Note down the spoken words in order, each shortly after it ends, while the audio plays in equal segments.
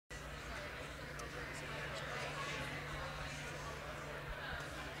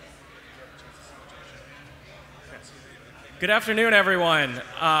Good afternoon, everyone.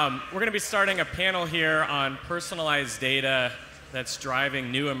 We're going to be starting a panel here on personalized data that's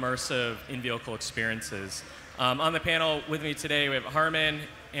driving new immersive in-vehicle experiences. On the panel with me today, we have Harman,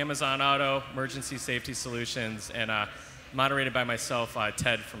 Amazon Auto, Emergency Safety Solutions, and moderated by myself,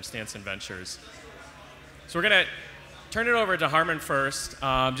 Ted from Stanson Ventures. So we're going to turn it over to Harman first,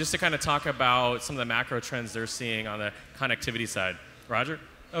 just to kind of talk about some of the macro trends they're seeing on the connectivity side. Roger?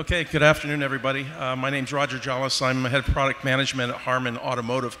 Okay, good afternoon, everybody. My name's Roger Jollis. I'm head of product management at Harman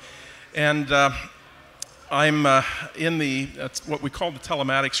Automotive. And I'm in the what we call the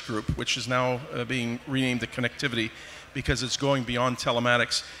telematics group, which is now being renamed to connectivity because it's going beyond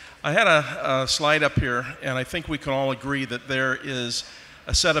telematics. I had a slide up here, and I think we can all agree that there is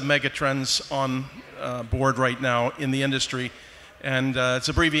a set of mega trends on board right now in the industry. And it's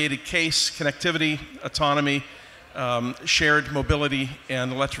abbreviated CASE, connectivity, autonomy, shared mobility,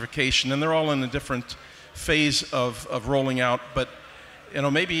 and electrification, and they're all in a different phase of rolling out. But you know,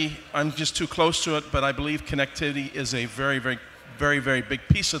 maybe I'm just too close to it, but I believe connectivity is a very big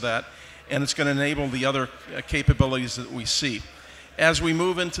piece of that, and it's going to enable the other capabilities that we see. As we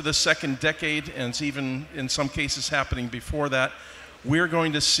move into the second decade, and it's even in some cases happening before that, we're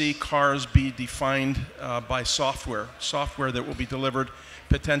going to see cars be defined by software that will be delivered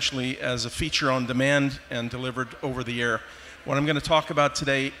potentially as a feature on demand and delivered over the air. What I'm going to talk about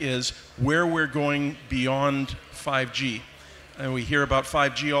today is where we're going beyond 5G. And we hear about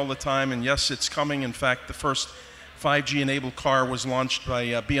 5G all the time, and yes, it's coming. In fact, the first 5G-enabled car was launched by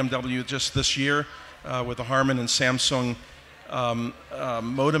BMW just this year with the Harman and Samsung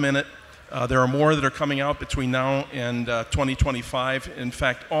modem in it. There are more that are coming out between now and 2025. In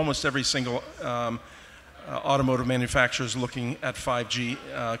fact, almost every single automotive manufacturer is looking at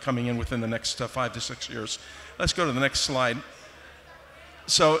 5G coming in within the next 5 to 6 years. Let's go to the next slide.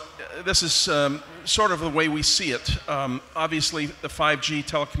 So this is sort of the way we see it. Obviously, the 5G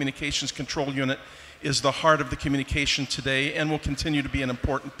telecommunications control unit is the heart of the communication today and will continue to be an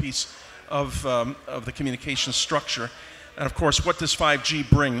important piece of the communication structure. And of course, what does 5G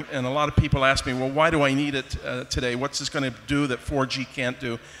bring? And a lot of people ask me, well, why do I need it today? What's this going to do that 4G can't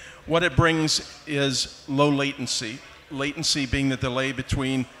do? What it brings is low latency. Latency being the delay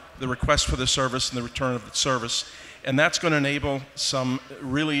between the request for the service and the return of the service. And that's going to enable some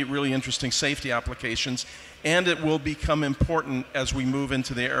really interesting safety applications. And it will become important as we move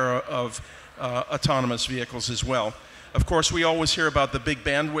into the era of autonomous vehicles as well. Of course, we always hear about the big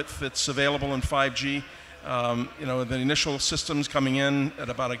bandwidth that's available in 5G. You know, the initial systems coming in at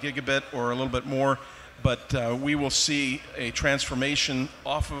about a gigabit or a little bit more, but we will see a transformation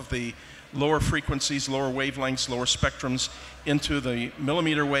off of the lower frequencies, lower wavelengths, lower spectrums into the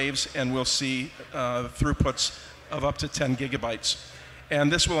millimeter waves, and we'll see throughputs of up to 10 gigabytes.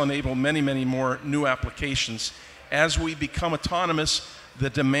 And this will enable many more new applications. As we become autonomous,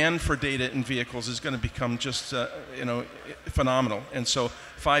 the demand for data in vehicles is going to become just you know, phenomenal, and so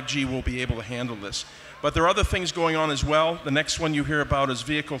 5G will be able to handle this. But there are other things going on as well. The next one you hear about is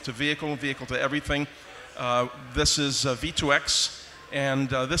vehicle to vehicle, vehicle to everything. This is V2X, and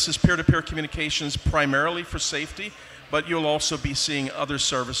this is peer-to-peer communications primarily for safety, but you'll also be seeing other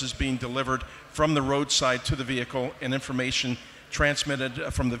services being delivered from the roadside to the vehicle and information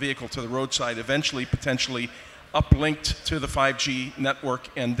transmitted from the vehicle to the roadside, eventually potentially uplinked to the 5G network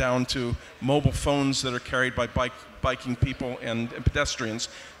and down to mobile phones that are carried by biking people and pedestrians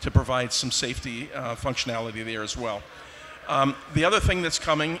to provide some safety functionality there as well. The other thing that's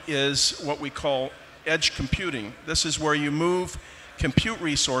coming is what we call edge computing. This is where you move compute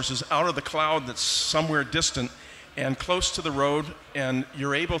resources out of the cloud that's somewhere distant and close to the road, and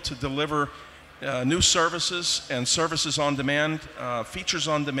you're able to deliver new services and services on demand, features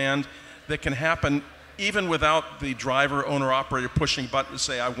on demand that can happen even without the driver, owner, operator pushing a button to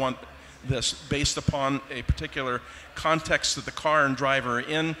say, I want this, based upon a particular context that the car and driver are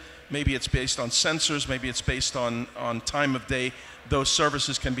in. Maybe it's based on sensors, maybe it's based on time of day. Those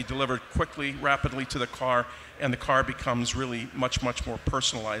services can be delivered quickly, rapidly to the car, and the car becomes really much more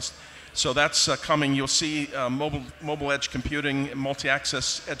personalized. So that's coming. You'll see mobile edge computing,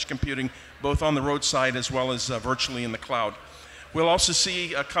 multi-access edge computing, both on the roadside as well as virtually in the cloud. We'll also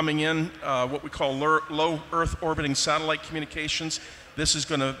see coming in what we call low Earth orbiting satellite communications. This is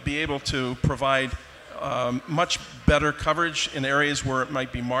going to be able to provide much better coverage in areas where it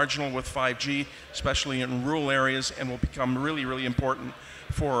might be marginal with 5G, especially in rural areas, and will become really important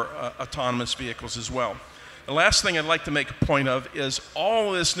for autonomous vehicles as well. The last thing I'd like to make a point of is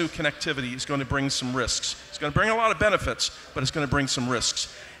all this new connectivity is going to bring some risks. It's going to bring a lot of benefits, but it's going to bring some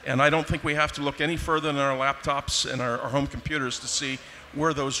risks. And I don't think we have to look any further than our laptops and our home computers to see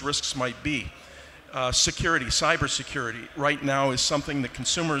where those risks might be. Security, cybersecurity, right now is something that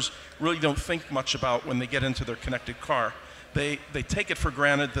consumers really don't think much about when they get into their connected car. They take it for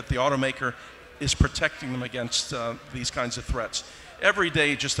granted that the automaker is protecting them against these kinds of threats. Every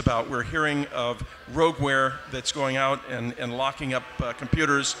day, just about, we're hearing of rogueware that's going out and locking up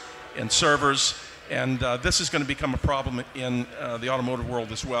computers and servers, and this is going to become a problem in the automotive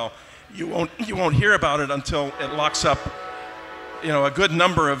world as well. You won't hear about it until it locks up a good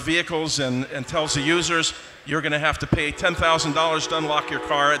number of vehicles and tells the users you're going to have to pay $10,000 to unlock your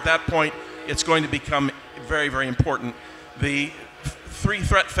car. At that point, it's going to become very, very important. The three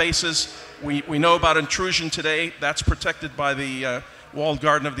threat faces, we know about intrusion today. That's protected by the walled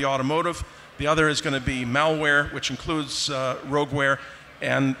garden of the automotive. The other is going to be malware, which includes rogueware.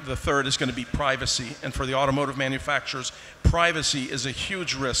 And the third is going to be privacy. And for the automotive manufacturers, privacy is a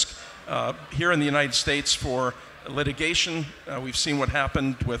huge risk. Here in the United States for litigation, we've seen what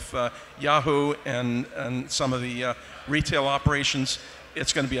happened with Yahoo and some of the retail operations.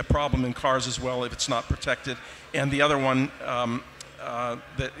 It's going to be a problem in cars as well if it's not protected. And the other one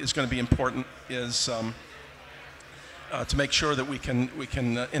that is going to be important is to make sure that we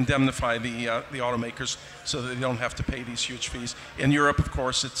can indemnify the automakers so that they don't have to pay these huge fees. In Europe, of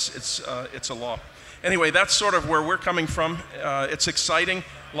course, it's a law. Anyway, that's sort of where we're coming from. It's exciting.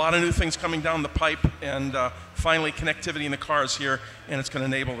 A lot of new things coming down the pipe, and finally connectivity in the cars here, and it's going to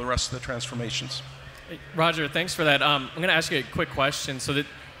enable the rest of the transformations. Hey, Roger, thanks for that. I'm going to ask you a quick question. So that,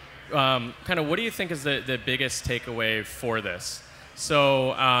 kind of what do you think is the biggest takeaway for this?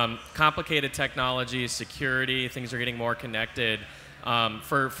 So complicated technology, security, things are getting more connected.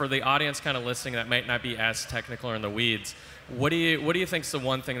 For the audience kind of listening that might not be as technical or in the weeds, what do you think is the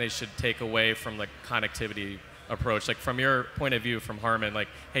one thing they should take away from the connectivity approach? Like from your point of view, from Harman, like,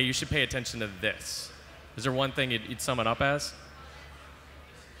 hey, you should pay attention to this. Is there one thing you'd sum it up as?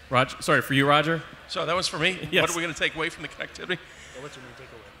 Roger, sorry, for you, Roger? So that was for me? Yes. What are we going to take away from the connectivity? Yeah, what's your main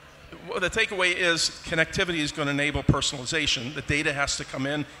takeaway? Well, the takeaway is connectivity is going to enable personalization. The data has to come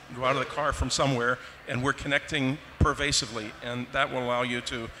in and go out of the car from somewhere, and we're connecting pervasively, and that will allow you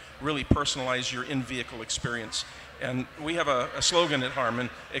to really personalize your in-vehicle experience. And we have a slogan at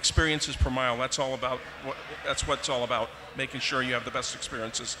Harman: experiences per mile. That's all about. That's what it's all about. Making sure you have the best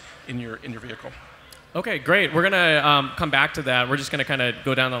experiences in your vehicle. Okay, great. We're gonna come back to that. We're just gonna kind of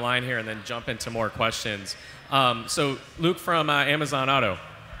go down the line here and then jump into more questions. So Luke from Amazon Auto.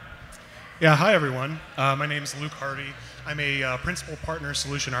 Yeah, hi everyone. My name is Luke Hardy. I'm a principal partner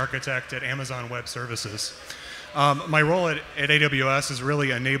solution architect at Amazon Web Services. My role at AWS is really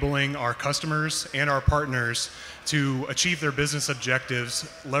enabling our customers and our partners to achieve their business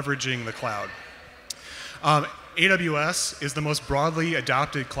objectives leveraging the cloud. AWS is the most broadly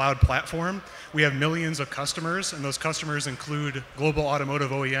adopted cloud platform. We have millions of customers, and those customers include global automotive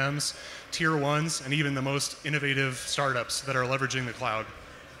OEMs, tier ones, and even the most innovative startups that are leveraging the cloud.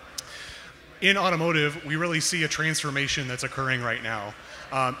 In automotive, we really see a transformation that's occurring right now.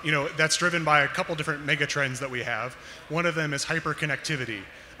 That's driven by a couple different mega trends that we have. One of them is hyperconnectivity.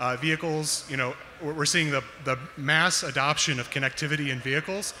 Vehicles, we're seeing the mass adoption of connectivity in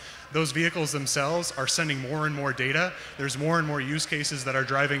vehicles. Those vehicles themselves are sending more and more data. There's more and more use cases that are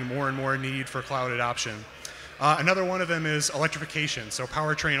driving more and more need for cloud adoption. Another one of them is electrification, so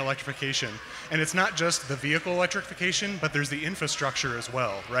powertrain electrification. And it's not just the vehicle electrification, but there's the infrastructure as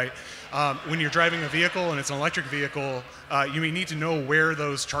well, right? When you're driving a vehicle and it's an electric vehicle, you may need to know where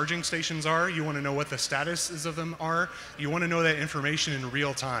those charging stations are. You want to know what the statuses of them are. You want to know that information in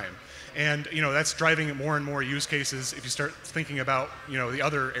real time. And that's driving more and more use cases if you start thinking about the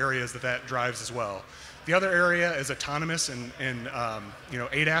other areas that drives as well. The other area is autonomous and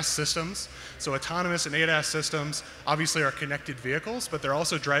ADAS systems. So autonomous and ADAS systems obviously are connected vehicles, but they're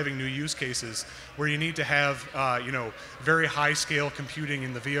also driving new use cases where you need to have very high scale computing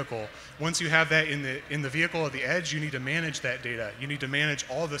in the vehicle. Once you have that in the vehicle at the edge, you need to manage that data. You need to manage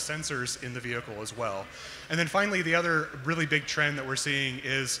all the sensors in the vehicle as well. And then finally, the other really big trend that we're seeing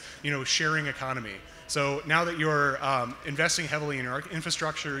is sharing economy. So now that you're investing heavily in your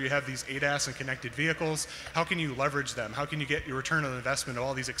infrastructure, you have these ADAS and connected vehicles, how can you leverage them? How can you get your return on investment of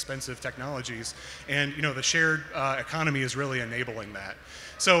all these expensive technologies? And the shared economy is really enabling that.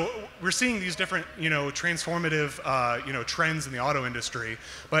 So we're seeing these different transformative trends in the auto industry,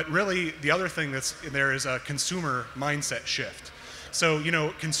 but really the other thing that's there is a consumer mindset shift. So,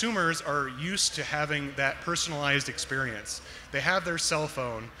 consumers are used to having that personalized experience. They have their cell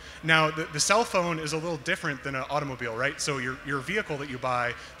phone. Now, the cell phone is a little different than an automobile, right? So your vehicle that you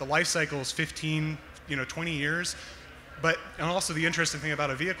buy, the life cycle is 15, 20 years. And also the interesting thing about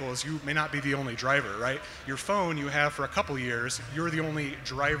a vehicle is you may not be the only driver, right? Your phone you have for a couple years, you're the only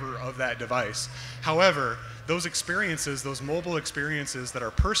driver of that device. However, those experiences, those mobile experiences that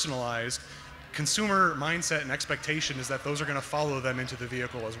are personalized, consumer mindset and expectation is that those are going to follow them into the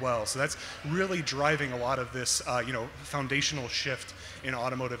vehicle as well. So that's really driving a lot of this, foundational shift in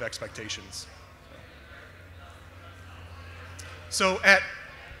automotive expectations. So at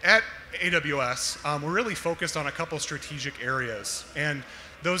AWS, we're really focused on a couple strategic areas, and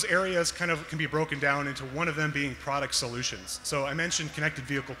those areas kind of can be broken down into one of them being product solutions. So I mentioned connected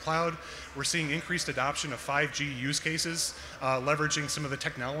vehicle cloud. We're seeing increased adoption of 5G use cases, leveraging some of the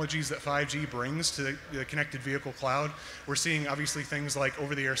technologies that 5G brings to the connected vehicle cloud. We're seeing obviously things like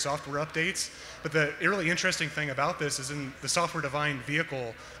over-the-air software updates, but the really interesting thing about this is in the software-defined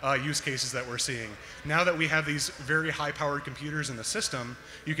vehicle use cases that we're seeing. Now that we have these very high-powered computers in the system,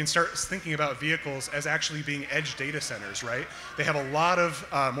 you can start thinking about vehicles as actually being edge data centers, right? They have a lot of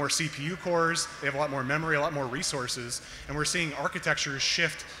more CPU cores, they have a lot more memory, a lot more resources, and we're seeing architectures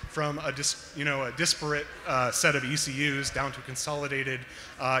shift from a disparate set of ECUs down to consolidated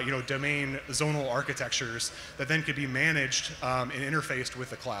domain zonal architectures that then could be managed and interfaced with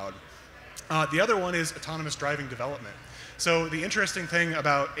the cloud. The other one is autonomous driving development. So the interesting thing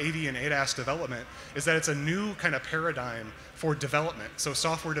about AV and ADAS development is that it's a new kind of paradigm for development, so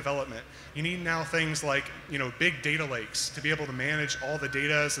software development. You need now things like big data lakes to be able to manage all the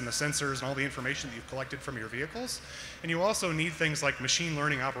data and the sensors and all the information that you've collected from your vehicles. And you also need things like machine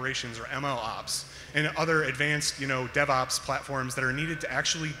learning operations or ML ops and other advanced DevOps platforms that are needed to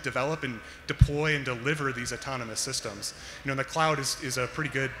actually develop and deploy and deliver these autonomous systems. The cloud is a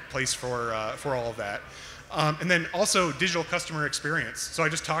pretty good place for all of that. And then also digital customer experience. So I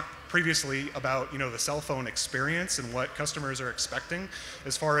just talked previously about the cell phone experience and what customers are expecting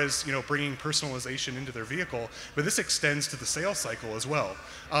as far as bringing personalization into their vehicle, but this extends to the sales cycle as well.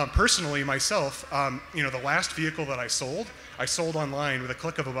 Personally, myself, the last vehicle that I sold online with a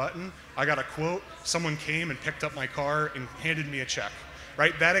click of a button. I got a quote, someone came and picked up my car and handed me a check.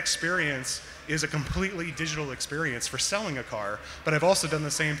 Right? That experience is a completely digital experience for selling a car, but I've also done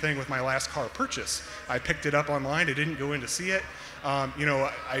the same thing with my last car purchase. I picked it up online, I didn't go in to see it.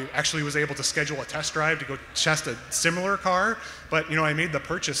 I actually was able to schedule a test drive to go test a similar car, but I made the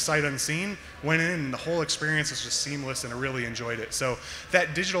purchase sight unseen, went in, and the whole experience is just seamless, and I really enjoyed it. So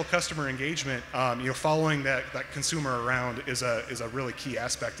that digital customer engagement, following that consumer around is a really key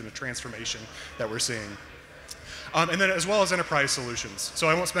aspect in the transformation that we're seeing. And then as well as enterprise solutions. So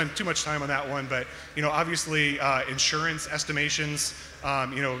I won't spend too much time on that one, but obviously insurance estimations,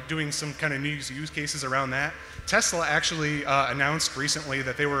 doing some kind of new use cases around that. Tesla actually announced recently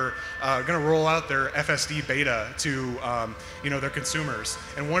that they were going to roll out their FSD beta to their consumers.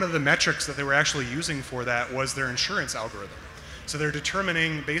 And one of the metrics that they were actually using for that was their insurance algorithm. So they're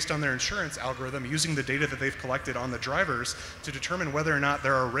determining, based on their insurance algorithm, using the data that they've collected on the drivers to determine whether or not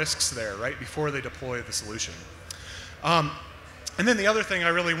there are risks there, right, before they deploy the solution. And then the other thing I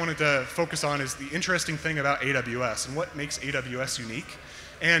really wanted to focus on is the interesting thing about AWS and what makes AWS unique.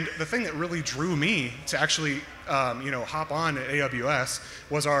 And the thing that really drew me to actually hop on at AWS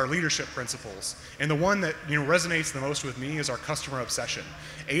was our leadership principles. And the one that resonates the most with me is our customer obsession.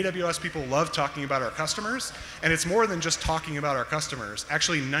 AWS people love talking about our customers, and it's more than just talking about our customers.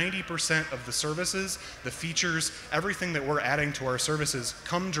 Actually, 90% of the services, the features, everything that we're adding to our services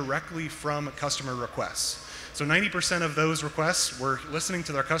come directly from customer requests. So 90% of those requests, we're listening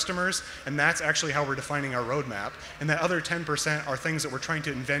to their customers, and that's actually how we're defining our roadmap. And that other 10% are things that we're trying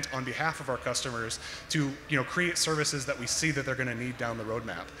to invent on behalf of our customers to create services that we see that they're going to need down the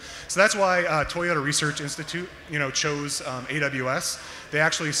roadmap. So that's why Toyota Research Institute chose AWS. They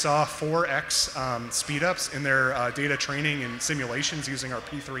actually saw 4x speedups in their data training and simulations using our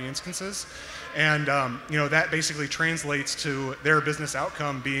P3 instances. And that basically translates to their business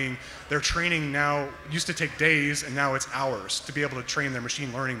outcome being their training now used to take days, and now it's hours to be able to train their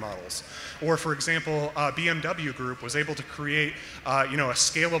machine learning models. Or for example, BMW Group was able to create a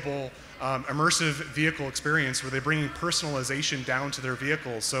scalable immersive vehicle experience where they're bringing personalization down to their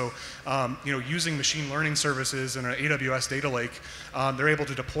vehicles. So using machine learning services in an AWS data lake, they're able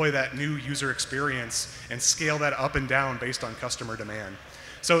to deploy that new user experience and scale that up and down based on customer demand.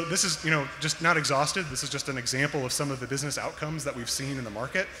 So this is, just not exhaustive. This is just an example of some of the business outcomes that we've seen in the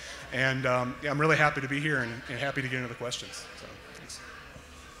market. And I'm really happy to be here and happy to get into the questions. So, thanks.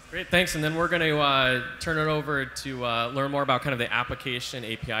 Great, thanks. And then we're going to turn it over to learn more about kind of the application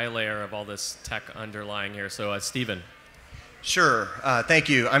API layer of all this tech underlying here. So, Stephen. Sure. Thank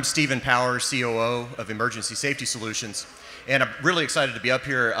you. I'm Stephen Powers, COO of Emergency Safety Solutions. And I'm really excited to be up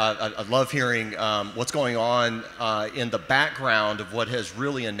here. I love hearing what's going on in the background of what has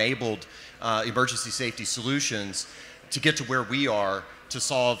really enabled Emergency Safety Solutions to get to where we are to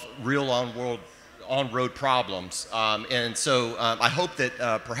solve real on-road problems. And so I hope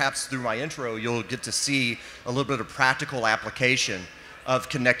that perhaps through my intro, you'll get to see a little bit of practical application of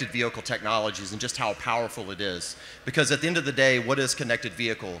connected vehicle technologies and just how powerful it is. Because at the end of the day, what is connected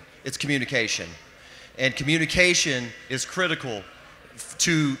vehicle? It's communication. And communication is critical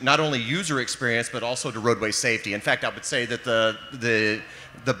to not only user experience, but also to roadway safety. In fact, I would say that the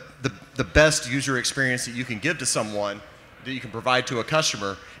best user experience that you can give to someone, that you can provide to a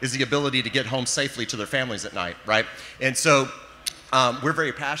customer, is the ability to get home safely to their families at night, right? And so we're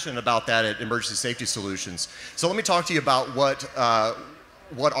very passionate about that at Emergency Safety Solutions. So let me talk to you about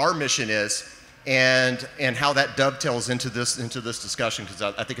what our mission is and how that dovetails into this discussion, because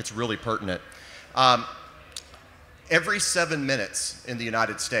I think it's really pertinent. Every 7 minutes in the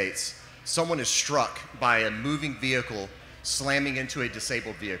United States, someone is struck by a moving vehicle slamming into a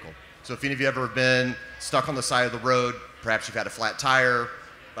disabled vehicle. So if any of you have ever been stuck on the side of the road, perhaps you've had a flat tire,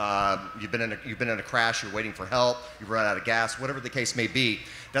 you've been in a crash, you're waiting for help, you've run out of gas, whatever the case may be,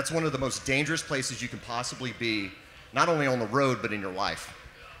 that's one of the most dangerous places you can possibly be, not only on the road, but in your life.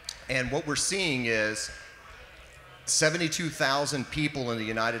 And what we're seeing is 72,000 people in the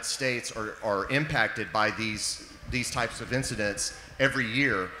United States are impacted by these types of incidents every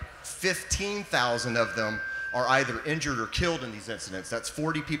year. 15,000 of them are either injured or killed in these incidents. That's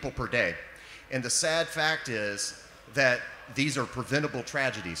 40 people per day. And the sad fact is that these are preventable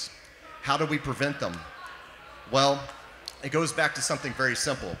tragedies. How do we prevent them? Well, it goes back to something very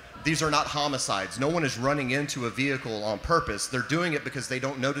simple. These are not homicides. No one is running into a vehicle on purpose. They're doing it because they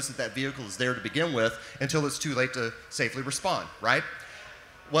don't notice that that vehicle is there to begin with until it's too late to safely respond, right?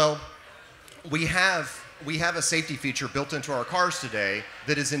 Well, we have a safety feature built into our cars today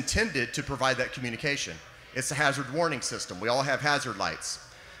that is intended to provide that communication. It's the hazard warning system. We all have hazard lights.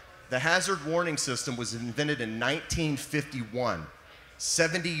 The hazard warning system was invented in 1951,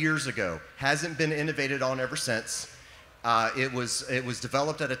 70 years ago. Hasn't been innovated on ever since. It was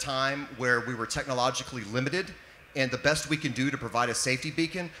developed at a time where we were technologically limited, and the best we can do to provide a safety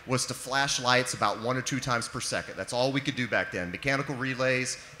beacon was to flash lights about 1 or 2 times per second. That's all we could do back then. Mechanical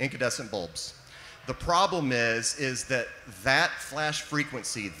relays, incandescent bulbs. The problem is that flash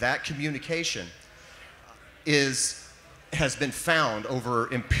frequency, that communication, has been found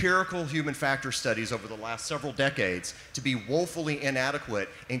over empirical human factor studies over the last several decades to be woefully inadequate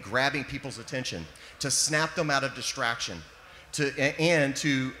in grabbing people's attention, to snap them out of distraction, and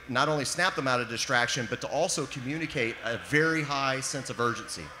to not only snap them out of distraction, but to also communicate a very high sense of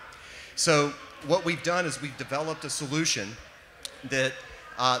urgency. So what we've done is we've developed a solution that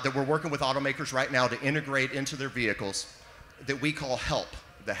we're working with automakers right now to integrate into their vehicles that we call HELP,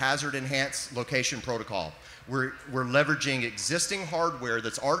 the Hazard Enhanced Location Protocol. We're leveraging existing hardware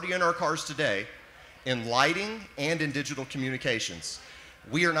that's already in our cars today in lighting and in digital communications.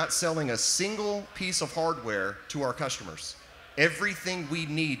 We are not selling a single piece of hardware to our customers. Everything we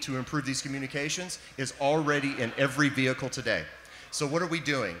need to improve these communications is already in every vehicle today. So what are we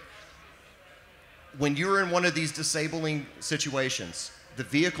doing? When you're in one of these disabling situations, the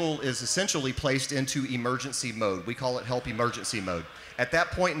vehicle is essentially placed into emergency mode. We call it HELP emergency mode. At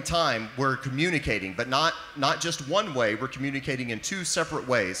that point in time, we're communicating, but not just one way, we're communicating in 2 separate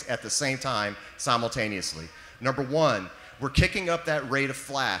ways at the same time, simultaneously. Number 1, we're kicking up that rate of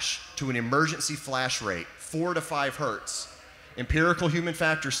flash to an emergency flash rate, 4 to 5 hertz. Empirical human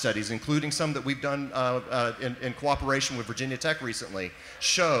factor studies, including some that we've done in cooperation with Virginia Tech recently,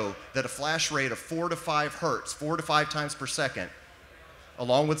 show that a flash rate of 4 to 5 hertz, 4 to 5 times per second,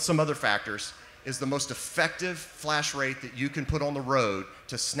 along with some other factors, is the most effective flash rate that you can put on the road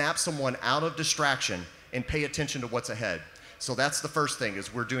to snap someone out of distraction and pay attention to what's ahead. So that's the first thing,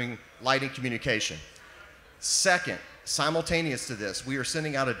 is we're doing lighting communication. Second, simultaneous to this, we are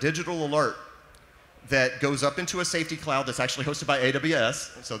sending out a digital alert that goes up into a safety cloud that's actually hosted by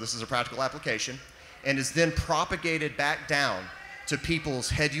AWS, so this is a practical application, and is then propagated back down to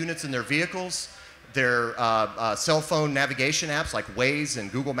people's head units in their vehicles, their cell phone navigation apps like Waze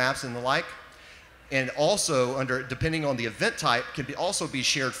and Google Maps and the like. And also, depending on the event type, can also be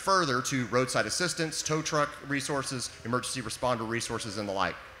shared further to roadside assistance, tow truck resources, emergency responder resources, and the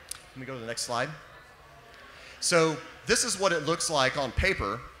like. Let me go to the next slide. So this is what it looks like on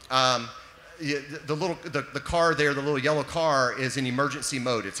paper. The car there, the little yellow car, is in emergency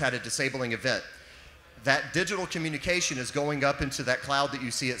mode. It's had a disabling event. That digital communication is going up into that cloud that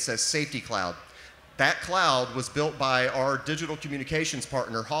you see. It says safety cloud. That cloud was built by our digital communications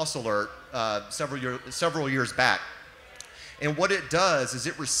partner, Hoss Alert, several years back. And what it does is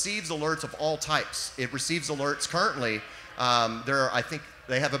it receives alerts of all types. It receives alerts currently. I think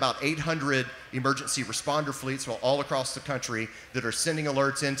they have about 800 emergency responder fleets all across the country that are sending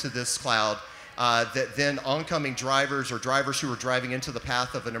alerts into this cloud that then oncoming drivers or drivers who are driving into the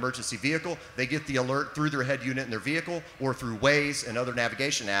path of an emergency vehicle, they get the alert through their head unit in their vehicle or through Waze and other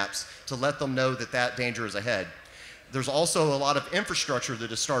navigation apps to let them know that that danger is ahead. There's also a lot of infrastructure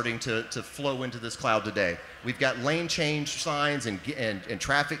that is starting to flow into this cloud today. We've got lane change signs and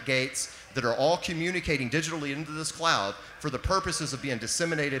traffic gates that are all communicating digitally into this cloud for the purposes of being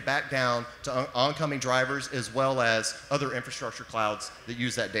disseminated back down to oncoming drivers as well as other infrastructure clouds that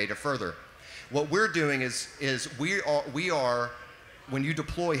use that data further. What we're doing is we are, when you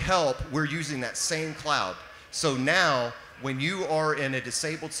deploy help, we're using that same cloud. So now, when you are in a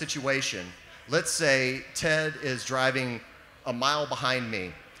disabled situation, let's say Ted is driving a mile behind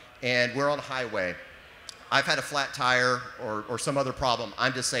me and we're on a highway. I've had a flat tire or some other problem.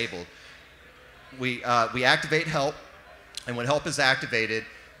 I'm disabled. We activate help, and when help is activated,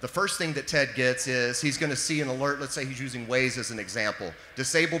 the first thing that Ted gets is he's going to see an alert. Let's say he's using Waze as an example.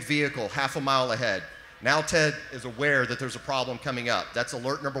 Disabled vehicle, half a mile ahead. Now Ted is aware that there's a problem coming up. That's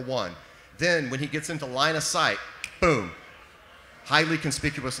alert number one. Then when he gets into line of sight, boom, highly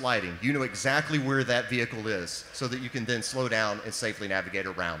conspicuous lighting. You know exactly where that vehicle is so that you can then slow down and safely navigate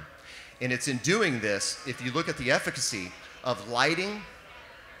around. And it's in doing this, if you look at the efficacy of lighting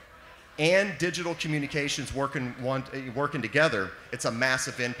and digital communications working together, it's a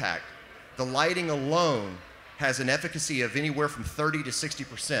massive impact. The lighting alone has an efficacy of anywhere from 30 to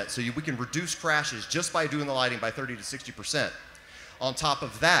 60%. So we can reduce crashes just by doing the lighting by 30 to 60%. On top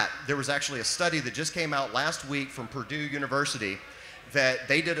of that, there was actually a study that just came out last week from Purdue University that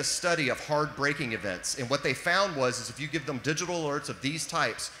they did a study of hard braking events. And what they found was if you give them digital alerts of these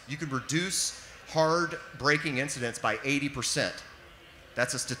types, you can reduce hard braking incidents by 80%.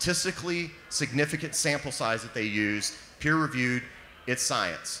 That's a statistically significant sample size that they used, peer-reviewed, it's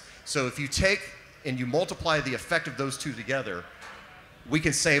science. So if you take and you multiply the effect of those two together, we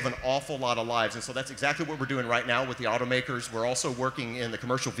can save an awful lot of lives. And so that's exactly what we're doing right now with the automakers. We're also working in the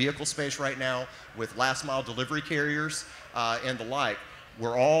commercial vehicle space right now with last mile delivery carriers and the like.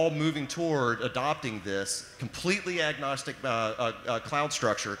 We're all moving toward adopting this completely agnostic cloud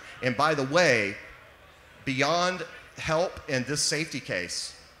structure. And by the way, beyond help in this safety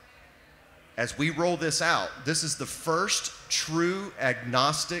case, as we roll this out, this is the first true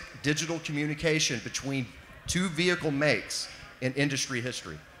agnostic digital communication between two vehicle makes in industry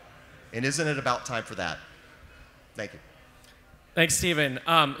history. And isn't it about time for that? Thank you. Thanks, Stephen.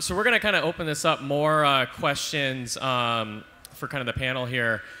 So we're going to kind of open this up more questions for kind of the panel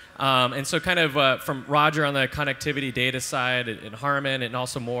here. And so kind of from Roger on the connectivity data side and Harman, and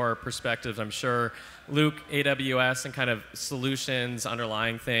also more perspectives, I'm sure. Luke, AWS, and kind of solutions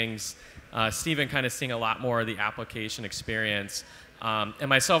underlying things. Stephen kind of seeing a lot more of the application experience. And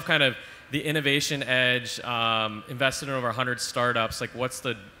myself kind of the innovation edge, invested in over 100 startups, like what's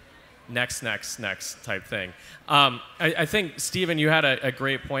the next type thing. I think, Stephen, you had a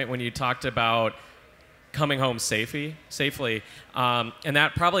great point when you talked about coming home safely, and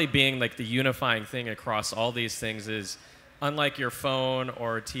that probably being like the unifying thing across all these things is, unlike your phone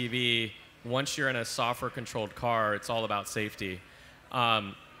or TV, once you're in a software-controlled car, it's all about safety.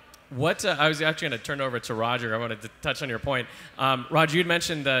 I was actually going to turn it over to Roger. I wanted to touch on your point. Roger, you'd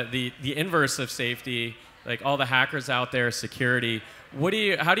mentioned the inverse of safety, like all the hackers out there, security.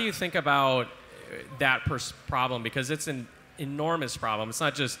 How do you think about that problem? Because it's an enormous problem. It's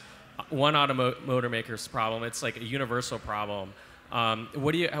not just one automotive maker's problem. It's like a universal problem.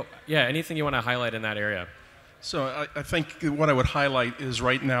 Anything you want to highlight in that area? So I think what I would highlight is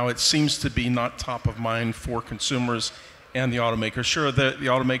right now it seems to be not top of mind for consumers and the automakers. Sure, the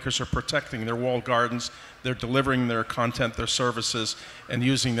automakers are protecting their walled gardens, they're delivering their content, their services, and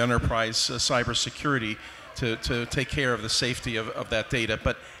using the enterprise cybersecurity to take care of the safety of that data.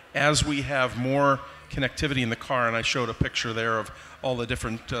 But as we have more connectivity in the car, and I showed a picture there of all the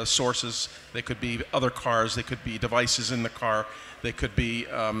different sources. They could be other cars, they could be devices in the car, they could be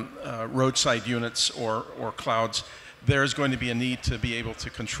roadside units or clouds. There's going to be a need to be able to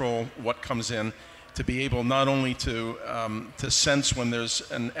control what comes in, to be able not only to sense when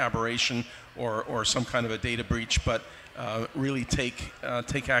there's an aberration or some kind of a data breach, but really take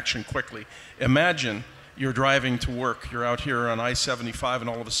action quickly. Imagine you're driving to work, you're out here on I-75, and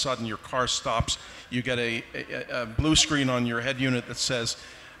all of a sudden your car stops. You get a blue screen on your head unit that says,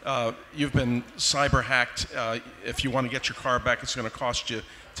 you've been cyber hacked. If you want to get your car back, it's going to cost you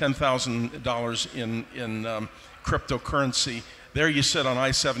 $10,000 in cryptocurrency. There you sit on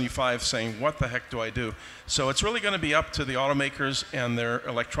I-75 saying, what the heck do I do? So it's really going to be up to the automakers and their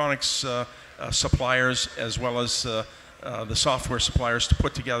electronics suppliers, as well as the software suppliers, to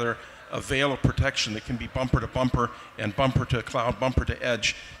put together a veil of protection that can be bumper to bumper and bumper to cloud, bumper to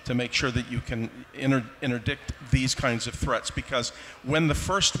edge, to make sure that you can interdict these kinds of threats. Because when the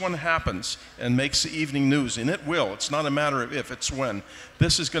first one happens and makes the evening news, and it will, it's not a matter of if, it's when,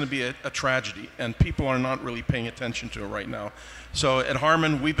 this is going to be a tragedy, and people are not really paying attention to it right now. So at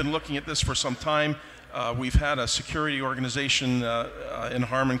Harman, we've been looking at this for some time. We've had a security organization in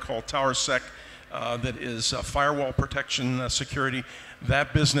Harman called TowerSec that is firewall protection security.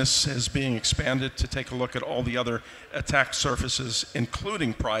 That business is being expanded to take a look at all the other attack surfaces,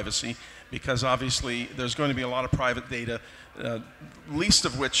 including privacy, because obviously there's going to be a lot of private data, least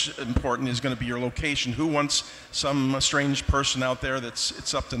of which important is going to be your location. Who wants some strange person out there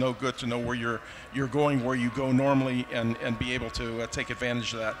it's up to no good to know where you're going, where you go normally, and be able to take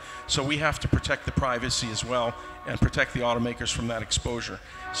advantage of that. So we have to protect the privacy as well and protect the automakers from that exposure.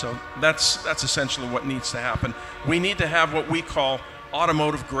 So that's essentially what needs to happen. We need to have what we call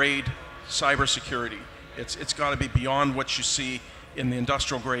automotive grade cybersecurity. It's got to be beyond what you see in the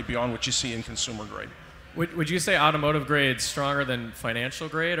industrial grade, beyond what you see in consumer grade. Would you say automotive grade stronger than financial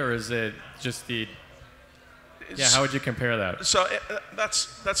grade, or is it just the? Yeah, how would you compare that? So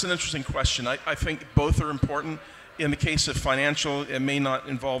that's an interesting question. I think both are important. In the case of financial, it may not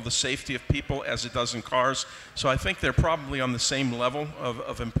involve the safety of people as it does in cars. So I think they're probably on the same level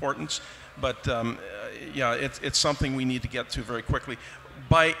of importance. But yeah, it's something we need to get to very quickly.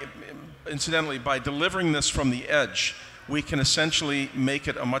 Incidentally, by delivering this from the edge, we can essentially make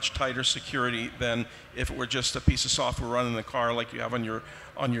it a much tighter security than if it were just a piece of software running in the car like you have on your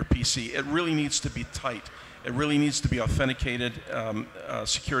PC. It really needs to be tight. It really needs to be authenticated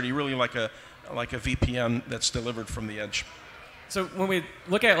security, really like a VPN that's delivered from the edge. So when we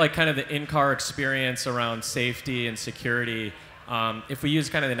look at like kind of the in-car experience around safety and security, if we use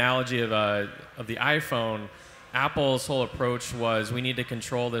kind of the analogy of the iPhone, Apple's whole approach was we need to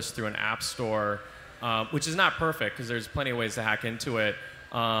control this through an app store, which is not perfect because there's plenty of ways to hack into it,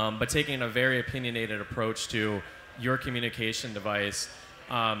 but taking a very opinionated approach to your communication device.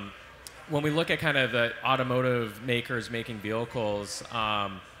 When we look at kind of the automotive makers making vehicles, I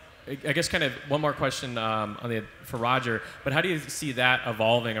guess kind of one more question for Roger, but how do you see that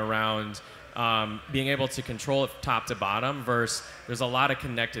evolving around being able to control it top to bottom versus there's a lot of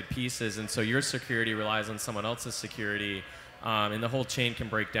connected pieces, and so your security relies on someone else's security, and the whole chain can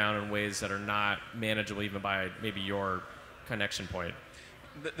break down in ways that are not manageable even by maybe your connection point?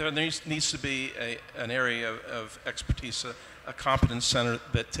 There needs to be an area of expertise, a competence center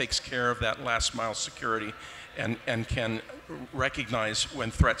that takes care of that last mile security and can recognize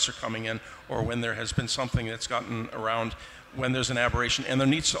when threats are coming in or when there has been something that's gotten around, when there's an aberration. And there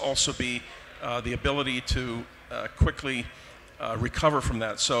needs to also be the ability to quickly recover from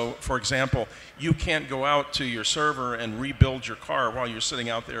that. So, for example, you can't go out to your server and rebuild your car while you're sitting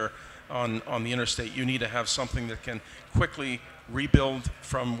out there on the interstate. You need to have something that can quickly rebuild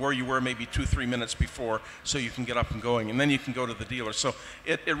from where you were maybe 2-3 minutes before, so you can get up and going, and then you can go to the dealer. So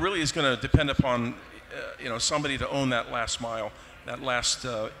it really is going to depend upon somebody to own that last mile, that last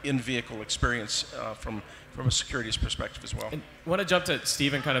in-vehicle experience from a security's perspective as well. And I want to jump to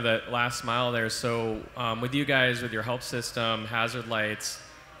Stephen, kind of the last mile there. So with you guys, with your help system, hazard lights,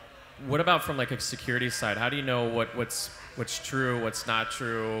 what about from like a security side? How do you know what's true, what's not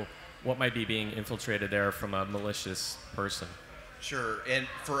true, what might be being infiltrated there from a malicious person? Sure, and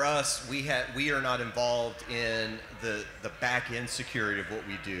for us, we are not involved in the back-end security of what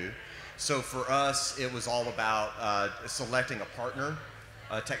we do. So for us, it was all about selecting a partner,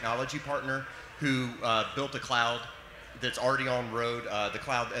 a technology partner, who built a cloud that's already on road. The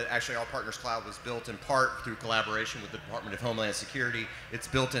cloud, actually our partner's cloud was built in part through collaboration with the Department of Homeland Security. It's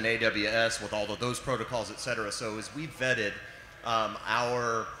built in AWS with all of those protocols, et cetera. So as we vetted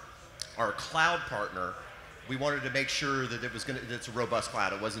our cloud partner, we wanted to make sure that it's a robust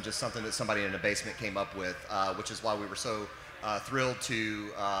cloud. It wasn't just something that somebody in a basement came up with, which is why we were so thrilled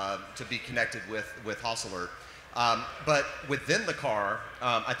to be connected with HossAlert. But within the car,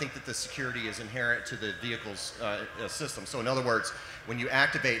 I think that the security is inherent to the vehicle's system. So in other words, when you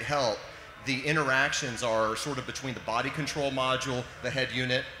activate help, the interactions are sort of between the body control module, the head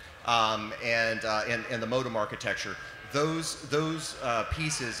unit, and the modem architecture. Those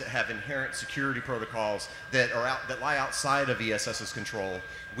pieces have inherent security protocols that lie outside of ESS's control.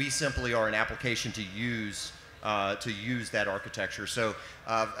 We simply are an application to use to use that architecture. So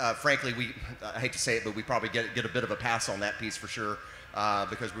frankly, I hate to say it, but we probably get a bit of a pass on that piece for sure.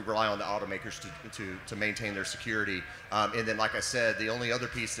 Because we rely on the automakers to maintain their security. And then, like I said, the only other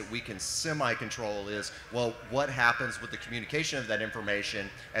piece that we can semi-control is, well, what happens with the communication of that information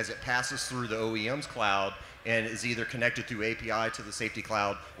as it passes through the OEM's cloud and is either connected through API to the safety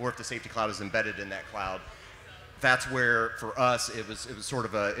cloud, or if the safety cloud is embedded in that cloud. That's where, for us, it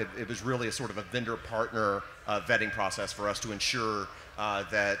was really a sort of a vendor partner vetting process for us to ensure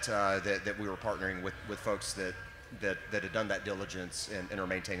that we were partnering with folks that had done that diligence and are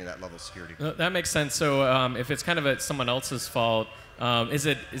maintaining that level of security. That makes sense. So if it's kind of someone else's fault, is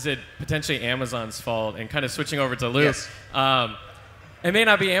it potentially Amazon's fault? And kind of switching over to Luke, yes. It may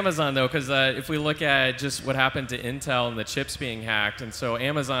not be Amazon though, because if we look at just what happened to Intel and the chips being hacked, and so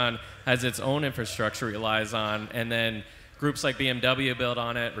Amazon has its own infrastructure it relies on, and then groups like BMW build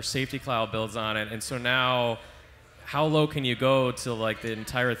on it, or Safety Cloud builds on it, and so now, how low can you go till like the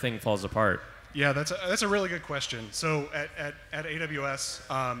entire thing falls apart? Yeah, that's a really good question. So at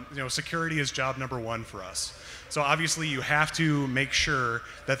AWS, security is job number one for us. So obviously you have to make sure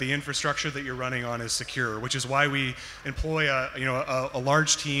that the infrastructure that you're running on is secure, which is why we employ a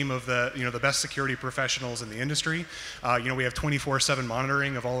large team of the best security professionals in the industry. We have 24/7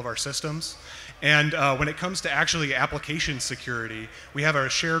 monitoring of all of our systems. And when it comes to actually application security, we have a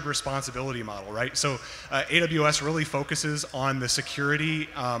shared responsibility model, right? So AWS really focuses on the security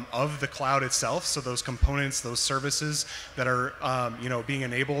of the cloud itself. So those components, those services that are being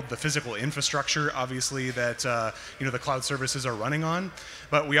enabled, the physical infrastructure, obviously, that the cloud services are running on.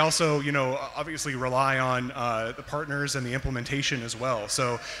 But we also, obviously rely on the partners and the implementation as well.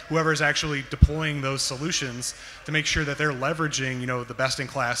 So whoever's actually deploying those solutions to make sure that they're leveraging, the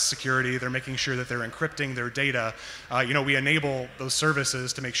best-in-class security, they're making sure that they're encrypting their data. We enable those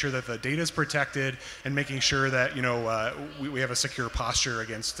services to make sure that the data is protected and making sure that we have a secure posture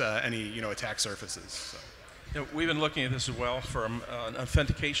against any attack surfaces. So. We've been looking at this as well from an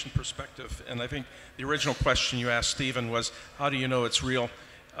authentication perspective, and I think the original question you asked Stephen was, how do you know it's real?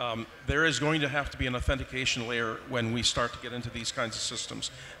 There is going to have to be an authentication layer when we start to get into these kinds of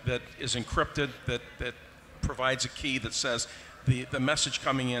systems that is encrypted, that provides a key that says the message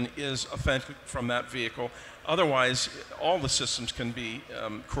coming in is authentic from that vehicle. Otherwise, all the systems can be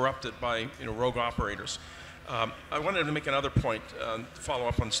corrupted by rogue operators. I wanted to make another point, follow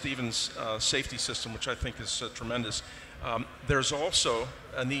up on Stephen's safety system, which I think is tremendous. There's also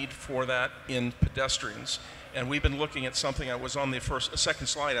a need for that in pedestrians. And we've been looking at something that was on the second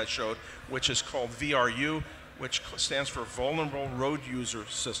slide I showed, which is called VRU, which stands for Vulnerable Road User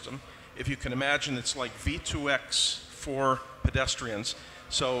System. If you can imagine, it's like V2X for pedestrians.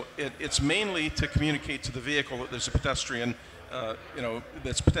 So it's mainly to communicate to the vehicle that there's a pedestrian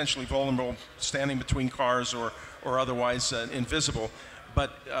that's potentially vulnerable, standing between cars or otherwise invisible.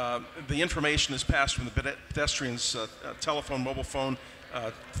 But the information is passed from the pedestrian's telephone, mobile phone,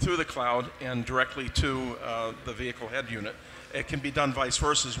 through the cloud and directly to the vehicle head unit. It can be done vice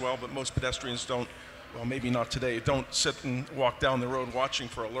versa as well, but most pedestrians don't, well, maybe not today, don't sit and walk down the road watching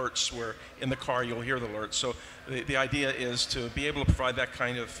for alerts where in the car you'll hear the alerts. So the idea is to be able to provide that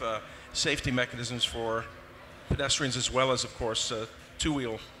kind of safety mechanisms for pedestrians as well as, of course,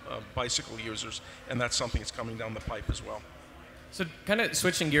 two-wheel bicycle users, and that's something that's coming down the pipe as well. So kind of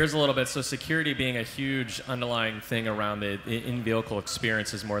switching gears a little bit, so security being a huge underlying thing around the in-vehicle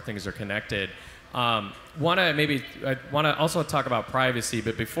experience as more things are connected. I want to also talk about privacy,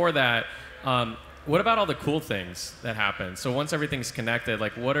 but before that, what about all the cool things that happen? So once everything's connected,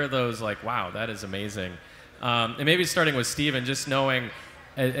 like what are those like, wow, that is amazing. And maybe starting with Steven, just knowing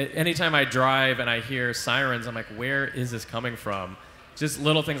anytime I drive and I hear sirens, I'm like, where is this coming from? Just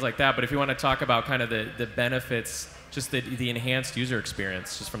little things like that, but if you want to talk about kind of the benefits, just the enhanced user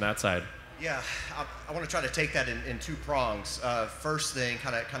experience, just from that side. Yeah, I want to try to take that in two prongs. First thing,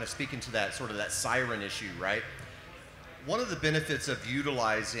 kind of speaking to that sort of that siren issue, right? One of the benefits of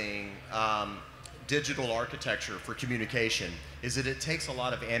utilizing digital architecture for communication is that it takes a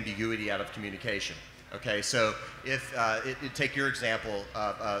lot of ambiguity out of communication. Okay, so if take your example,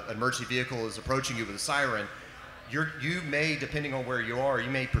 an emergency vehicle is approaching you with a siren. You may, depending on where you are, you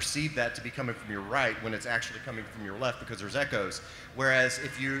may perceive that to be coming from your right when it's actually coming from your left because there's echoes. Whereas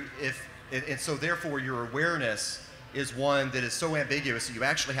and so therefore your awareness is one that is so ambiguous that you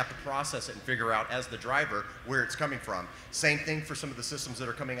actually have to process it and figure out as the driver where it's coming from. Same thing for some of the systems that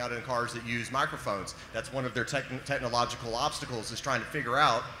are coming out in cars that use microphones. That's one of their technological obstacles, is trying to figure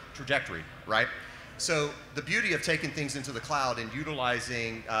out trajectory, right? So the beauty of taking things into the cloud and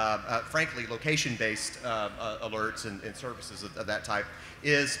utilizing, frankly, location-based alerts and services of that type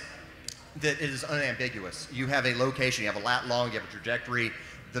is that it is unambiguous. You have a location, you have a lat long, you have a trajectory.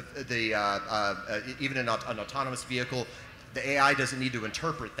 Even in an autonomous vehicle, the AI doesn't need to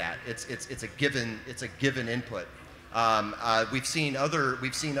interpret that. It's a given input. We've seen other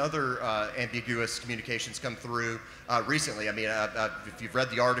ambiguous communications come through recently. I mean, if you've read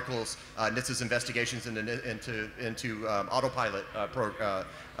the articles, NHTSA's investigations into autopilot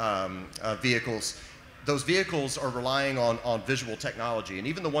vehicles, those vehicles are relying on visual technology, and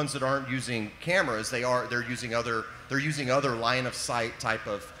even the ones that aren't using cameras, they're using other line of sight type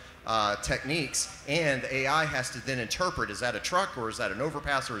of techniques, and the AI has to then interpret, is that a truck, or is that an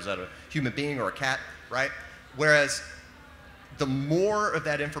overpass, or is that a human being or a cat, right? Whereas the more of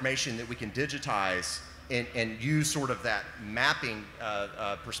that information that we can digitize and use sort of that mapping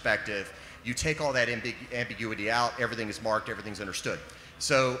perspective, you take all that ambiguity out, everything is marked, everything's understood.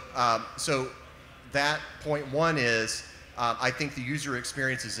 So that point one is, I think the user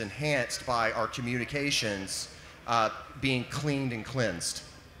experience is enhanced by our communications being cleaned and cleansed.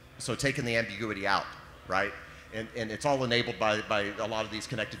 So taking the ambiguity out, right? And it's all enabled by a lot of these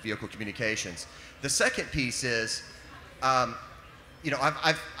connected vehicle communications. The second piece is, I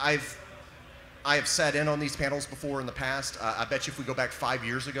have sat in on these panels before in the past. I bet you if we go back 5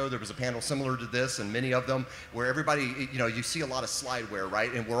 years ago, there was a panel similar to this, and many of them where everybody, you see a lot of slideware,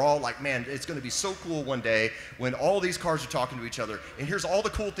 right? And we're all like, man, it's going to be so cool one day when all these cars are talking to each other, and here's all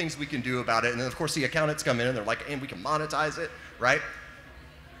the cool things we can do about it. And then, of course, the accountants come in, and they're like, and we can monetize it, right?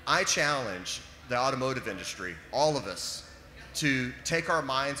 I challenge the automotive industry, all of us, to take our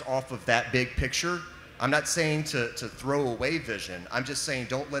minds off of that big picture. I'm not saying to throw away vision. I'm just saying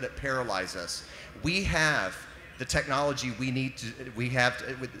don't let it paralyze us. We have the technology we need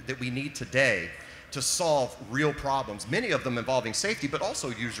today to solve real problems, many of them involving safety, but also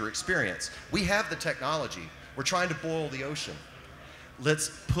user experience. We have the technology. We're trying to boil the ocean.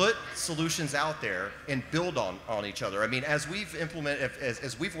 Let's put solutions out there and build on each other. I mean, as we've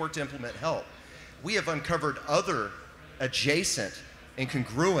worked to implement help, we have uncovered other adjacent and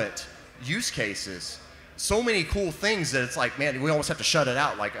congruent use cases. So many cool things that it's like, man, we almost have to shut it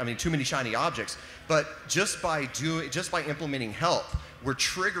out. Like, I mean, too many shiny objects. But just by implementing help, we're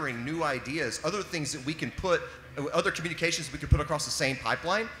triggering new ideas, other things that we can put, other communications we can put across the same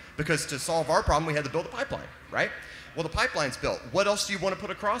pipeline. Because to solve our problem, we had to build a pipeline, right? Well, the pipeline's built. What else do you want to put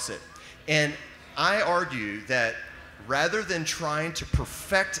across it? And I argue that rather than trying to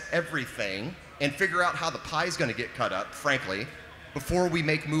perfect everything and figure out how the pie is going to get cut up, frankly, before we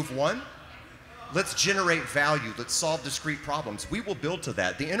make move one, let's generate value. Let's solve discrete problems. We will build to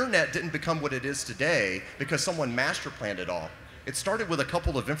that. The internet didn't become what it is today because someone master planned it all. It started with a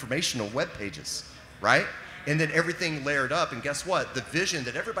couple of informational web pages, right? And then everything layered up, and guess what? The vision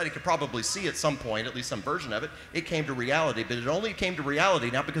that everybody could probably see at some point, at least some version of it, it came to reality. But it only came to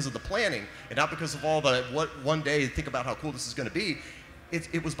reality not because of the planning and not because of all the, what one day think about how cool this is going to be.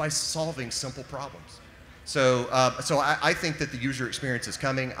 It was by solving simple problems. So I think that the user experience is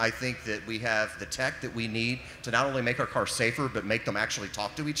coming. I think that we have the tech that we need to not only make our cars safer, but make them actually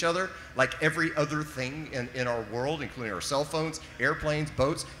talk to each other. Like every other thing in our world, including our cell phones, airplanes,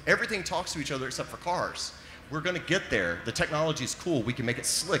 boats, everything talks to each other except for cars. We're going to get there. The technology is cool. We can make it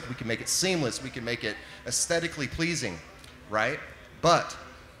slick. We can make it seamless. We can make it aesthetically pleasing, right? But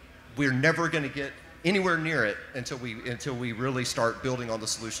we're never going to get anywhere near it until we really start building on the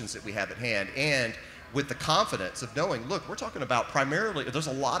solutions that we have at hand, and with the confidence of knowing, look, we're talking about primarily, there's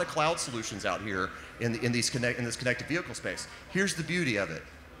a lot of cloud solutions out here in this connected vehicle space. Here's the beauty of it.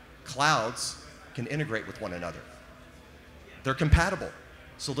 Clouds can integrate with one another. They're compatible.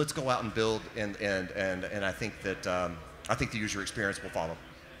 So let's go out and build, and I think that the user experience will follow.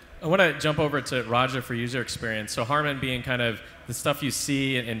 I want to jump over to Roger for user experience. So Harman being kind of the stuff you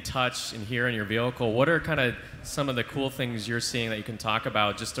see and touch and hear in your vehicle, what are kind of some of the cool things you're seeing that you can talk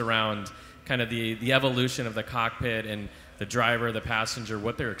about just around kind of the evolution of the cockpit and the driver, the passenger,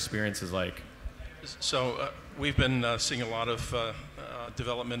 what their experience is like? So we've been seeing a lot of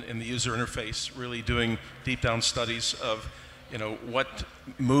development in the user interface, really doing deep down studies of what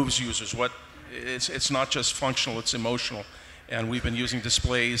moves users. It's not just functional, it's emotional. And we've been using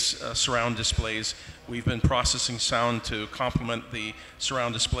displays, surround displays. We've been processing sound to complement the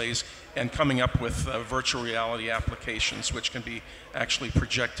surround displays and coming up with virtual reality applications which can be actually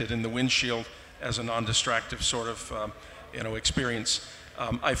projected in the windshield as a non-distractive sort of experience.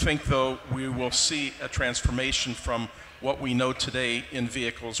 I think, though, we will see a transformation from what we know today in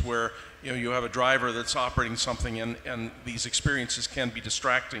vehicles where you have a driver that's operating something and these experiences can be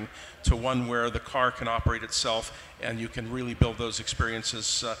distracting, to one where the car can operate itself and you can really build those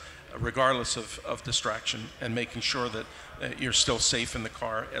experiences regardless of distraction, and making sure that you're still safe in the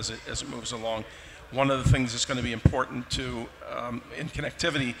car as it moves along. One of the things that's going to be important to in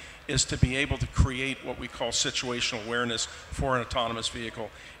connectivity is to be able to create what we call situational awareness for an autonomous vehicle,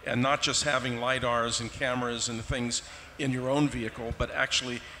 and not just having LiDARs and cameras and things in your own vehicle, but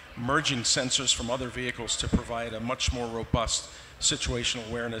actually merging sensors from other vehicles to provide a much more robust situational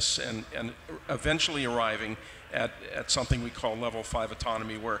awareness, and eventually arriving at something we call level 5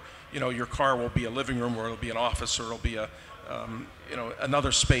 autonomy, where your car will be a living room, or it'll be an office, or it'll be a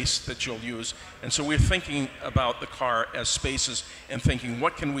another space that you'll use. And so we're thinking about the car as spaces, and thinking,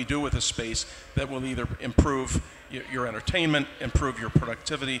 what can we do with a space that will either improve your entertainment, improve your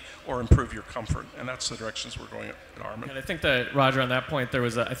productivity, or improve your comfort. And that's the directions we're going at Harman. And I think that, Roger, on that point, there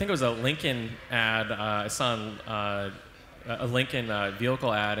was I think it was a Lincoln ad. I saw a Lincoln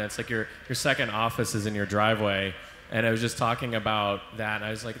vehicle ad, and it's like your second office is in your driveway. And I was just talking about that, and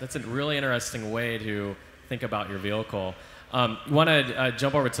I was like, that's a really interesting way to think about your vehicle. You want to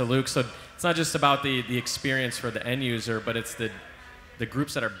jump over to Luke. So it's not just about the experience for the end user, but it's the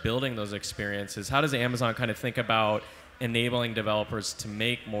groups that are building those experiences. How does Amazon kind of think about enabling developers to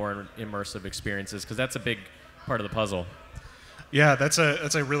make more immersive experiences? Because that's a big part of the puzzle. Yeah, that's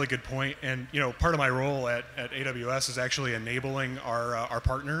a really good point. And part of my role at AWS is actually enabling our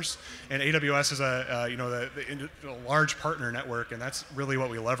partners. And AWS is a large partner network, and that's really what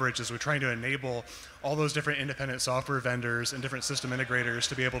we leverage. Is we're trying to enable all those different independent software vendors and different system integrators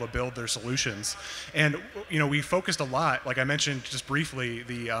to be able to build their solutions. And we focused a lot, like I mentioned just briefly,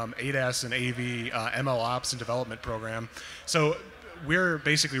 the ADAS and AV ML Ops and development program. So we're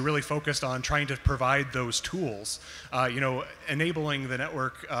basically really focused on trying to provide those tools, enabling the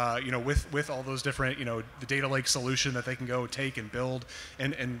network, with all those different, the data lake solution that they can go take and build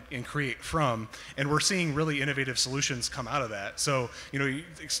and create from. And we're seeing really innovative solutions come out of that. So, you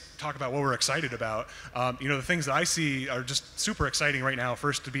talk about what we're excited about. The things that I see are just super exciting right now,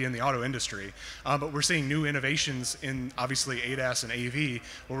 first to be in the auto industry. But we're seeing new innovations in, obviously, ADAS and AV,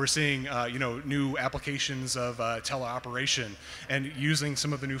 where we're seeing, new applications of teleoperation, and using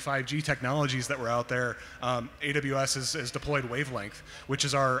some of the new 5G technologies that were out there. AWS has deployed Wavelength, which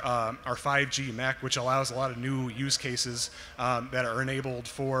is our 5G MEC, which allows a lot of new use cases that are enabled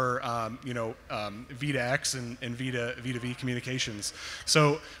for V2X and V2V communications.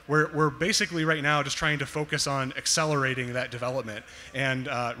 So we're basically right now just trying to focus on accelerating that development, and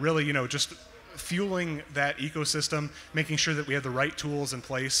really just fueling that ecosystem, making sure that we have the right tools in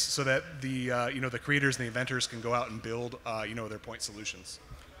place so that the the creators and the inventors can go out and build their point solutions.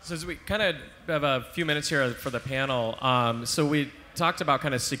 So as we kind of have a few minutes here for the panel, so we talked about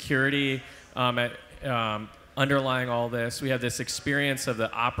kind of security underlying all this. We have this experience of the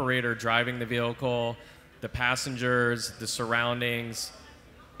operator driving the vehicle, the passengers, the surroundings.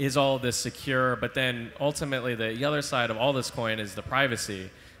 Is all of this secure? But then ultimately the other side of all this coin is the privacy.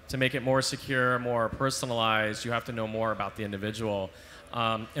 To make it more secure, more personalized, you have to know more about the individual.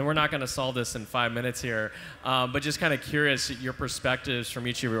 And we're not going to solve this in 5 minutes here, but just kind of curious, your perspectives from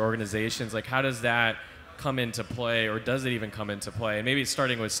each of your organizations, like how does that come into play, or does it even come into play? And maybe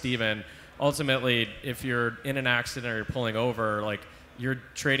starting with Steven, ultimately, if you're in an accident or you're pulling over, like you're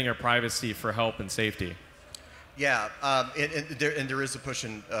trading your privacy for help and safety. Yeah, and there is a push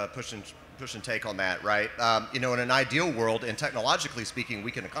and take on that, right? In an ideal world, and technologically speaking,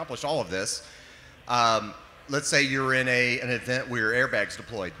 we can accomplish all of this. Let's say you're in an event where your airbag's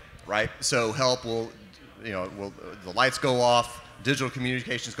deployed, right? So help will, the lights go off, digital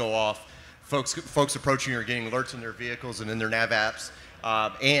communications go off, folks approaching you are getting alerts in their vehicles and in their nav apps,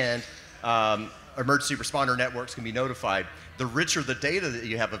 and emergency responder networks can be notified. The richer the data that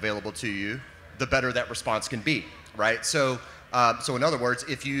you have available to you, the better that response can be, right? So in other words,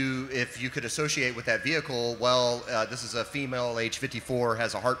 if you could associate with that vehicle, well, this is a female, age 54,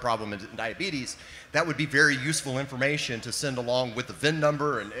 has a heart problem and diabetes, that would be very useful information to send along with the VIN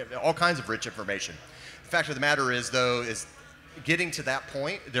number and all kinds of rich information. The fact of the matter is, though, is getting to that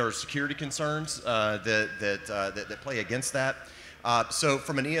point, there are security concerns that play against that. So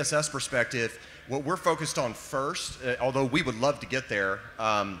from an ESS perspective, what we're focused on first, although we would love to get there,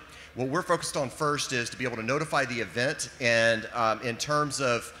 what we're focused on first is to be able to notify the event, and in terms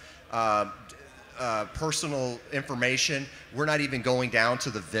of personal information. We're not even going down to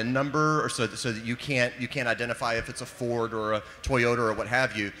the VIN number, or so that you can't identify if it's a Ford or a Toyota or what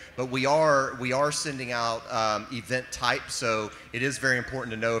have you. But we are sending out event type, so it is very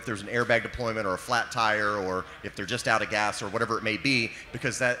important to know if there's an airbag deployment or a flat tire, or if they're just out of gas or whatever it may be,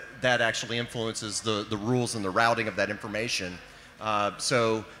 because that actually influences the rules and the routing of that information.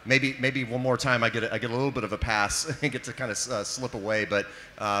 So maybe one more time I get a little bit of a pass and get to kind of slip away, but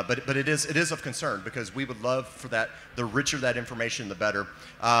it is of concern, because we would love for that, the richer that information, the better.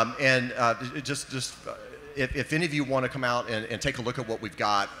 If any of you want to come out and take a look at what we've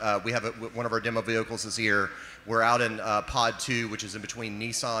got, we have one of our demo vehicles is here. We're out in Pod 2, which is in between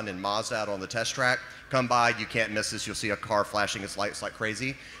Nissan and Mazda, out on the test track. Come by, you can't miss this. You'll see a car flashing its lights like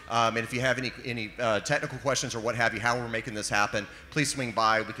crazy. And if you have any technical questions or what have you, how we're making this happen, please swing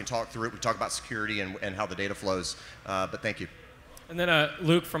by. We can talk through it. We talk about security and how the data flows. But thank you. And then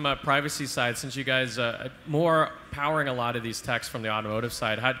Luke, from a privacy side, since you guys more powering a lot of these techs from the automotive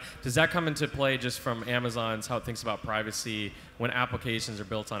side, how does that come into play just from Amazon's how it thinks about privacy when applications are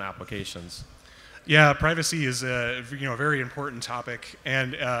built on applications? Yeah, privacy is a very important topic,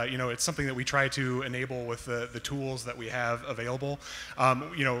 and it's something that we try to enable with the tools that we have available.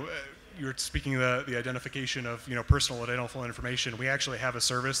 You're speaking of the identification of personal identifiable information. We actually have a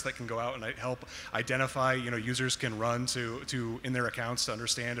service that can go out and help identify. Users can run to in their accounts to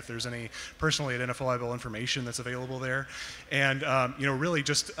understand if there's any personally identifiable information that's available there, and really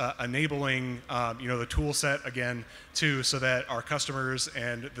just enabling the tool set again too, so that our customers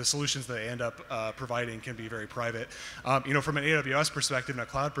and the solutions that they end up providing can be very private. From an AWS perspective and a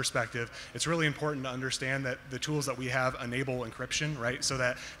cloud perspective, it's really important to understand that the tools that we have enable encryption, right? So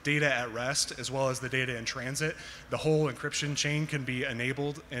that data at rest, as well as the data in transit, the whole encryption chain can be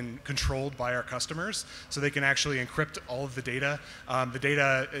enabled and controlled by our customers, so they can actually encrypt all of the data. The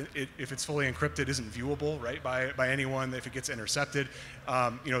data, if it's fully encrypted, isn't viewable, right, by anyone if it gets intercepted.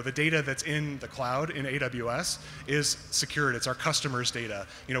 The data that's in the cloud in AWS is secured. It's our customers' data.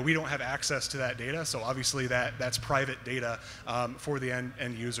 We don't have access to that data, so obviously that's private data for the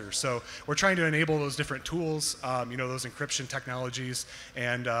end user. So we're trying to enable those different tools, those encryption technologies,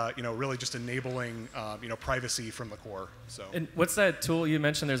 and really just enabling privacy from the core. So. And what's that tool you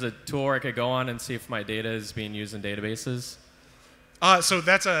mentioned? There's a tool where I could go on and see if my data is being used in databases. So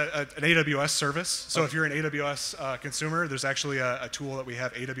that's an AWS service. So if you're an AWS consumer, there's actually a tool that we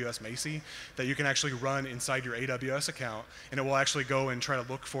have, AWS Macy, that you can actually run inside your AWS account, and it will actually go and try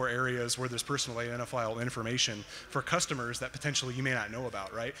to look for areas where there's personally identifiable information for customers that potentially you may not know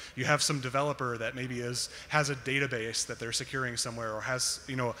about, right? You have some developer that maybe has a database that they're securing somewhere, or has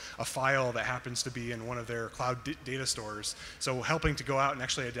a file that happens to be in one of their cloud data stores. So helping to go out and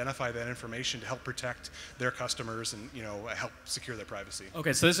actually identify that information to help protect their customers and help secure their privacy.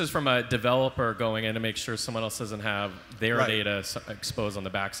 Okay, so this is from a developer going in to make sure someone else doesn't have their data exposed on the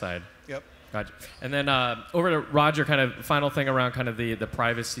backside. Yep. Gotcha. And then over to Roger, kind of final thing around kind of the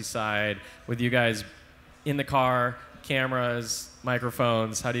privacy side with you guys in the car, cameras,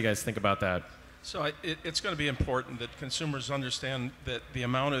 microphones. How do you guys think about that? So it's going to be important that consumers understand that the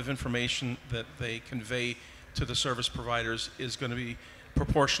amount of information that they convey to the service providers is going to be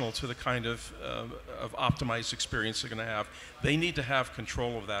proportional to the kind of optimized experience they're going to have. They need to have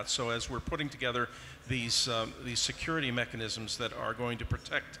control of that. So as we're putting together these security mechanisms that are going to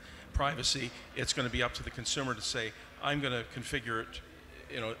protect privacy, it's going to be up to the consumer to say, I'm going to configure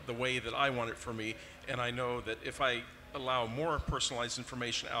it, the way that I want it for me, and I know that if I allow more personalized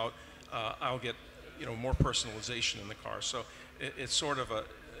information out, I'll get, more personalization in the car. So it's sort of a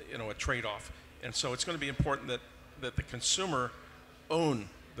trade-off, and so it's going to be important that the consumer own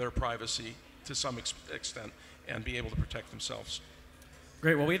their privacy to some extent and be able to protect themselves.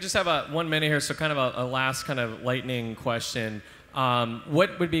 Great. Well, we just have 1 minute here, so kind of a last kind of lightning question.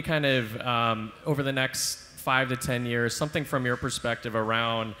 What would be kind of over the next 5 to 10 years, something from your perspective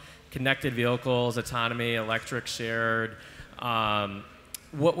around connected vehicles, autonomy, electric, shared?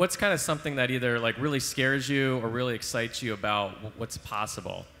 What's kind of something that either like really scares you or really excites you about what's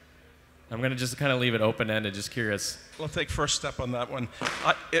possible? I'm going to just kind of leave it open-ended, just curious. I'll take first step on that one.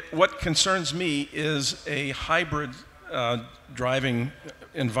 What concerns me is a hybrid driving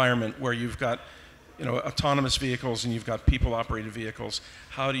environment where you've got autonomous vehicles and you've got people-operated vehicles.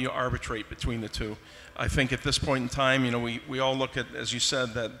 How do you arbitrate between the two? I think at this point in time, we all look at, as you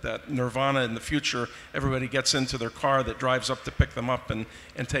said, that nirvana in the future, everybody gets into their car that drives up to pick them up and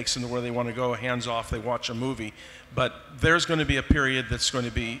takes them to where they want to go, hands off, they watch a movie. But there's going to be a period that's going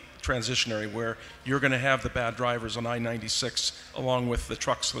to be transitionary where you're going to have the bad drivers on I-96 along with the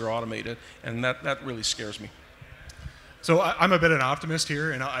trucks that are automated, and that really scares me. So I'm a bit an optimist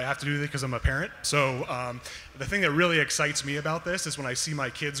here, and I have to do this because I'm a parent. So the thing that really excites me about this is when I see my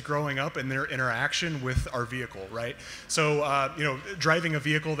kids growing up and their interaction with our vehicle, right? So driving a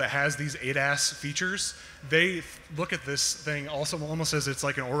vehicle that has these ADAS features, they look at this thing also almost as it's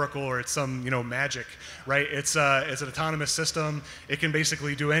like an oracle or it's some magic, right? It's an autonomous system. It can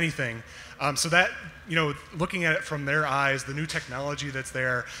basically do anything. So that looking at it from their eyes, the new technology that's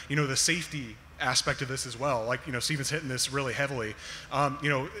there, the safety aspect of this as well. Like, Steven's hitting this really heavily.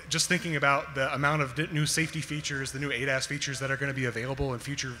 Just thinking about the amount of new safety features, the new ADAS features that are going to be available in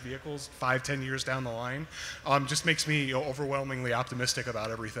future vehicles 5-10 years down the line, just makes me overwhelmingly optimistic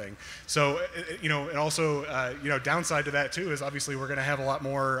about everything. So, and also, downside to that too is obviously we're going to have a lot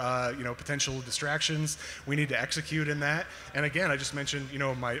more, potential distractions. We need to execute in that. And again, I just mentioned,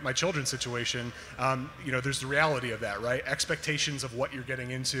 my children's situation. There's the reality of that, right? Expectations of what you're getting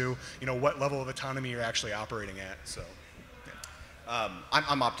into, what level of autonomy you're actually operating at. So, yeah.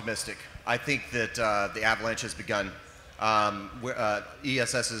 I'm optimistic. I think that the avalanche has begun.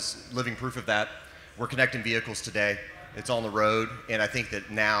 ESS is living proof of that. We're connecting vehicles today. It's on the road, and I think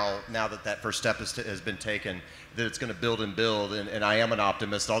that now that first step has been taken, that it's going to build and build. And I am an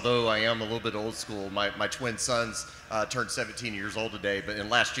optimist, although I am a little bit old school. My twin sons turned 17 years old today, but in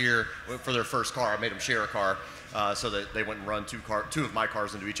last year for their first car, I made them share a car so that they wouldn't run two of my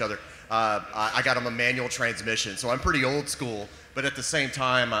cars into each other. I got them a manual transmission, so I'm pretty old school. But at the same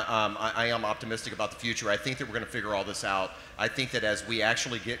time, I am optimistic about the future. I think that we're going to figure all this out. I think that as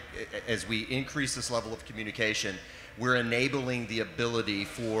we increase this level of communication, we're enabling the ability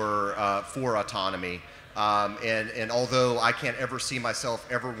for autonomy. And although I can't ever see myself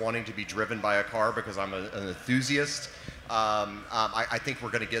ever wanting to be driven by a car because I'm an enthusiast, I think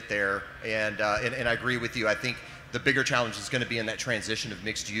we're going to get there. And I agree with you. I think the bigger challenge is going to be in that transition of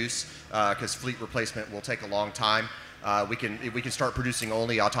mixed use, because fleet replacement will take a long time. We can start producing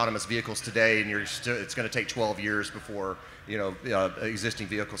only autonomous vehicles today, and it's going to take 12 years before existing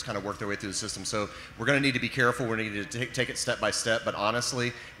vehicles kind of work their way through the system. So we're going to need to be careful. We're going to need to take it step by step. But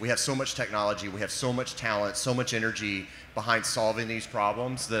honestly, we have so much technology, we have so much talent, so much energy behind solving these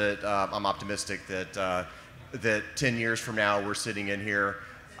problems that I'm optimistic that 10 years from now we're sitting in here.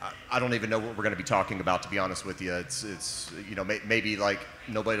 I don't even know what we're going to be talking about, to be honest with you. It's maybe like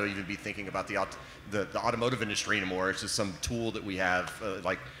nobody will even be thinking about the automotive industry anymore. It's just some tool that we have.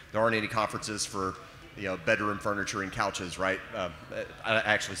 Like there aren't any conferences for bedroom furniture and couches, right? I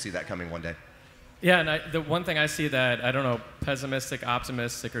actually see that coming one day. Yeah, and the one thing I see that, I don't know, pessimistic,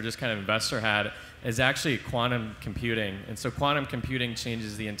 optimistic, or just kind of investor hat, is actually quantum computing. And so quantum computing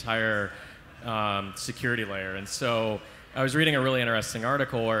changes the entire security layer. And so I was reading a really interesting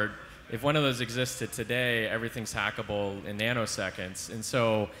article where if one of those existed today, everything's hackable in nanoseconds. And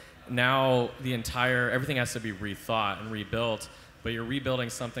so now everything has to be rethought and rebuilt, but you're rebuilding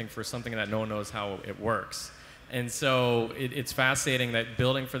something for something that no one knows how it works. And so it's fascinating that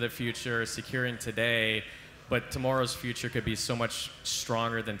building for the future, securing today, but tomorrow's future could be so much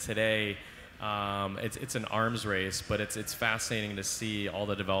stronger than today. It's an arms race, but it's fascinating to see all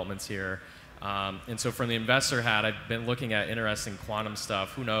the developments here. And so from the investor hat, I've been looking at interesting quantum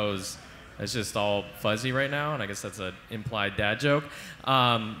stuff. Who knows? It's just all fuzzy right now, and I guess that's an implied dad joke.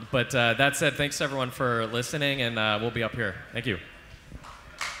 But that said, thanks everyone for listening, and we'll be up here. Thank you.